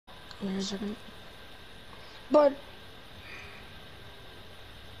Wait a second. But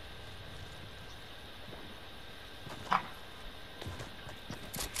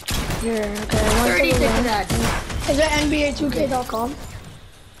here, okay. 36 of that. Is it NBA2K.com?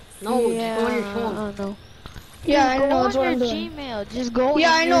 No, Yeah, just go on your phone. no. Yeah, I Just know. go That's on what your I'm doing. Gmail. Just go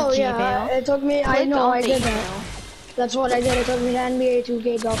Yeah, in I your know. Gmail. Yeah, it took me. I Click know. on I the did email. that. That's what I did. It took me to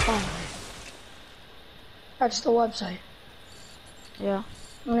NBA2K.com. That's the website. Yeah.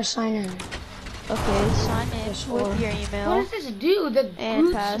 I'm gonna sign in. Okay, sign in Yes, with or- your What email does this do? The and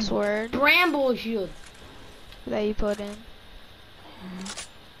Groot's password Bramble shield. that you put in.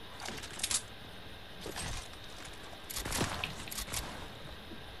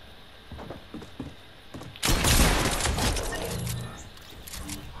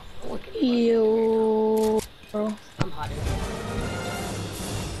 Ew. Bro. I'm hot.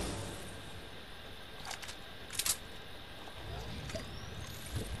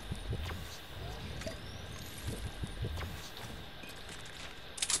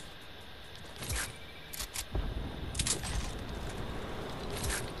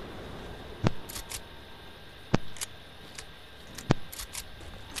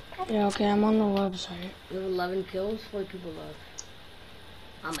 Yeah, okay, I'm on the website. You have 11 kills, 4 people left.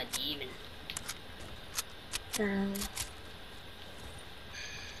 I'm a demon.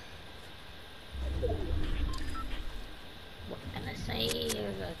 What can I say?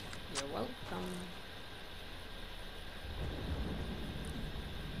 You're welcome.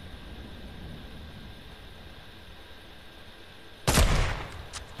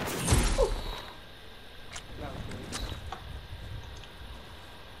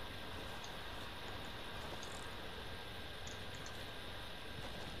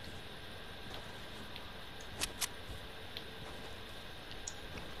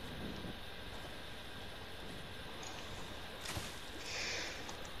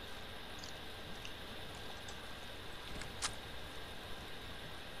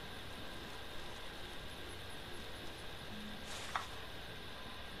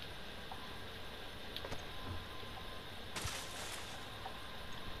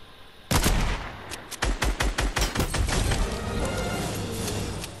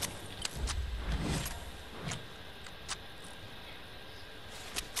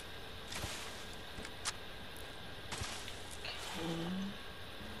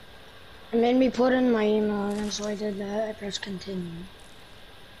 It made me put in my email, and so I did that. I pressed continue.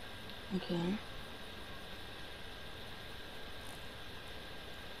 Okay.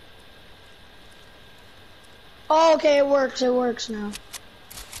 Oh, okay, it works. It works now.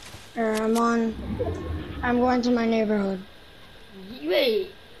 Here, I'm going to my neighborhood.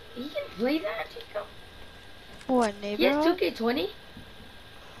 Wait, you can play that, Chico? What, Yes, neighborhood? 2K20?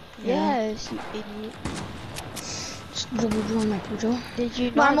 Yes, you idiot. Double join my Pujo. Did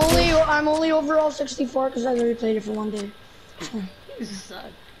you But not I'm only overall 64 because I already played it for 1 day. You suck.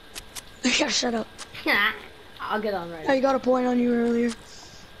 Yeah, shut up. I'll get on right. I got a point on you earlier.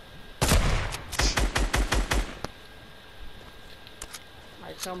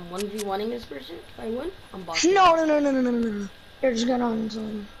 Alright, so I'm 1v1ing this person. If I win, I'm boxing. No. Here, just get on so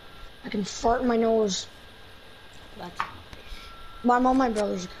I can fart in my nose. That's But I'm on my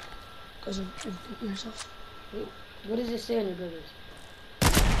brother's because I beat myself. Wait, what does it say on your brothers?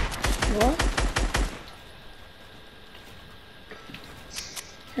 What?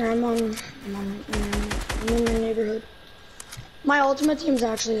 Here, I'm in my neighborhood. My ultimate team's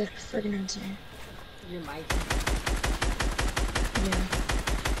actually like freaking insane. You're my team. Yeah.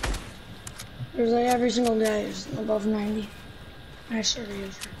 There's like every single guy is above 90. I sure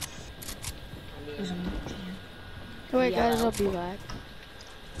is. Wait, Yeah, guys, I'll be back.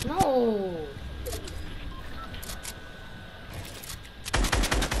 No.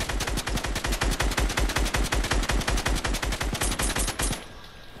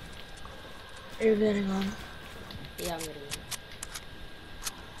 You're getting on. Yeah, I'm getting it.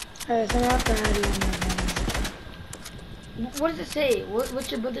 I think I have to add you on my What does it say? What's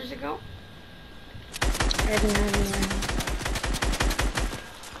your brother's account? I can add you on.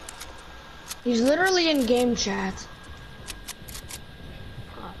 He's literally in game chat.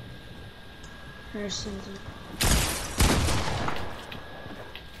 Huh. There's something.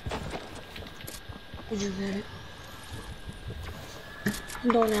 Did you get it?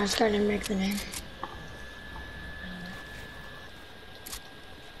 Don't ask, I didn't make the name.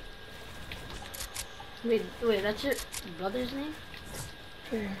 Wait, that's your brother's name?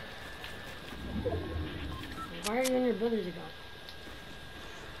 Here. Why are you in your brother's account?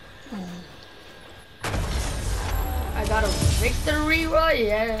 I got a victory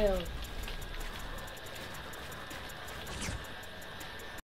royale.